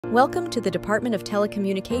Welcome to the Department of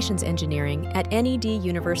Telecommunications Engineering at NED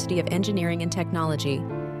University of Engineering and Technology,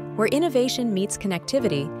 where innovation meets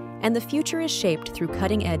connectivity and the future is shaped through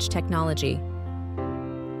cutting-edge technology.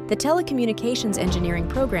 The Telecommunications Engineering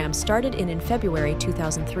program started in February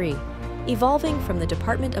 2003, evolving from the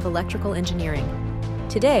Department of Electrical Engineering.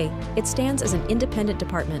 Today, it stands as an independent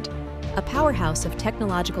department, a powerhouse of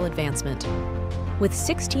technological advancement. With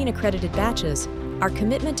 16 accredited batches, our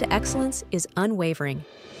commitment to excellence is unwavering.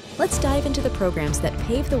 Let's dive into the programs that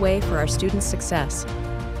pave the way for our students' success.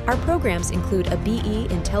 Our programs include a BE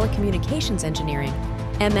in Telecommunications Engineering,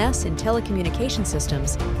 MS in Telecommunication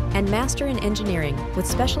Systems, and Master in Engineering with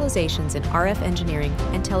specializations in RF Engineering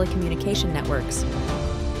and Telecommunication Networks.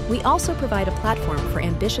 We also provide a platform for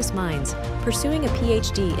ambitious minds pursuing a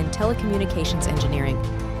PhD in Telecommunications Engineering.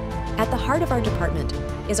 At the heart of our department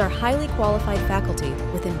is our highly qualified faculty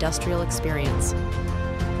with industrial experience.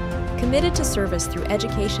 Committed to service through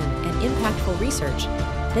education and impactful research,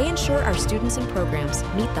 they ensure our students and programs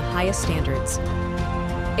meet the highest standards.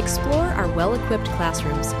 Explore our well-equipped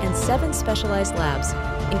classrooms and 7 specialized labs,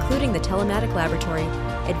 including the Telematic Laboratory,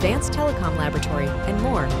 Advanced Telecom Laboratory, and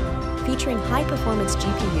more, featuring high-performance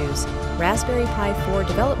GPUs, Raspberry Pi 4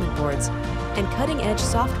 development boards, and cutting-edge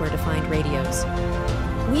software-defined radios.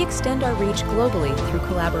 We extend our reach globally through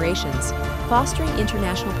collaborations, fostering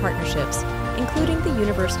international partnerships, including the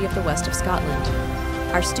University of the West of Scotland.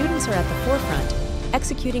 Our students are at the forefront,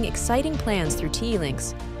 executing exciting plans through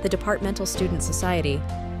TE-Links, the Departmental Student Society.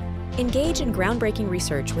 Engage in groundbreaking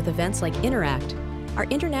research with events like Interact, our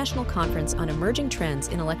international conference on emerging trends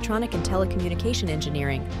in electronic and telecommunication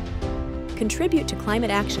engineering. Contribute to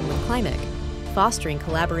climate action with CLIMIC, fostering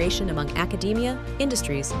collaboration among academia,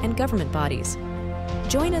 industries, and government bodies.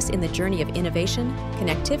 Join us in the journey of innovation,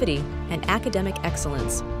 connectivity, and academic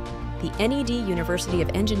excellence. The NED University of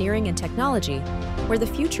Engineering and Technology, where the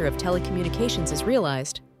future of telecommunications is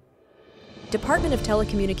realized. Department of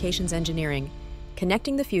Telecommunications Engineering,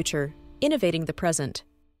 connecting the future, innovating the present.